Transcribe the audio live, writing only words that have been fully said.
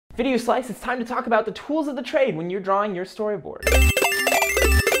Video slice, it's time to talk about the tools of the trade when you're drawing your storyboard.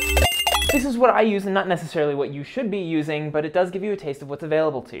 This is what I use and not necessarily what you should be using, but it does give you a taste of what's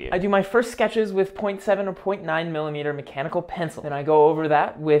available to you. I do my first sketches with 0.7 or 0.9 millimeter mechanical pencil. Then I go over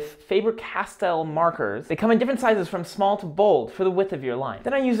that with Faber-Castell markers. They come in different sizes from small to bold for the width of your line.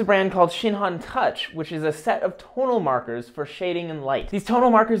 Then I use a brand called Shinhan Touch, which is a set of tonal markers for shading and light. These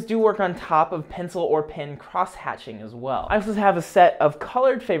tonal markers do work on top of pencil or pen cross-hatching as well. I also have a set of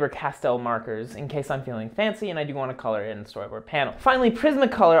colored Faber-Castell markers in case I'm feeling fancy and I do want to color in the storyboard panel. Finally,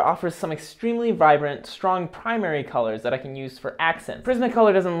 Prismacolor offers some extremely vibrant, strong primary colors that I can use for accents.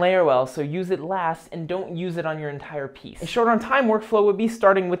 Prismacolor doesn't layer well, so use it last and don't use it on your entire piece. A short on time workflow would be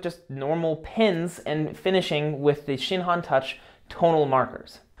starting with just normal pens and finishing with the Shinhan Touch tonal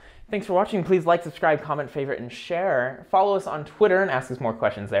markers. Thanks for watching. Please like, subscribe, comment, favorite, and share. Follow us on Twitter and ask us more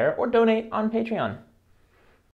questions there, or donate on Patreon.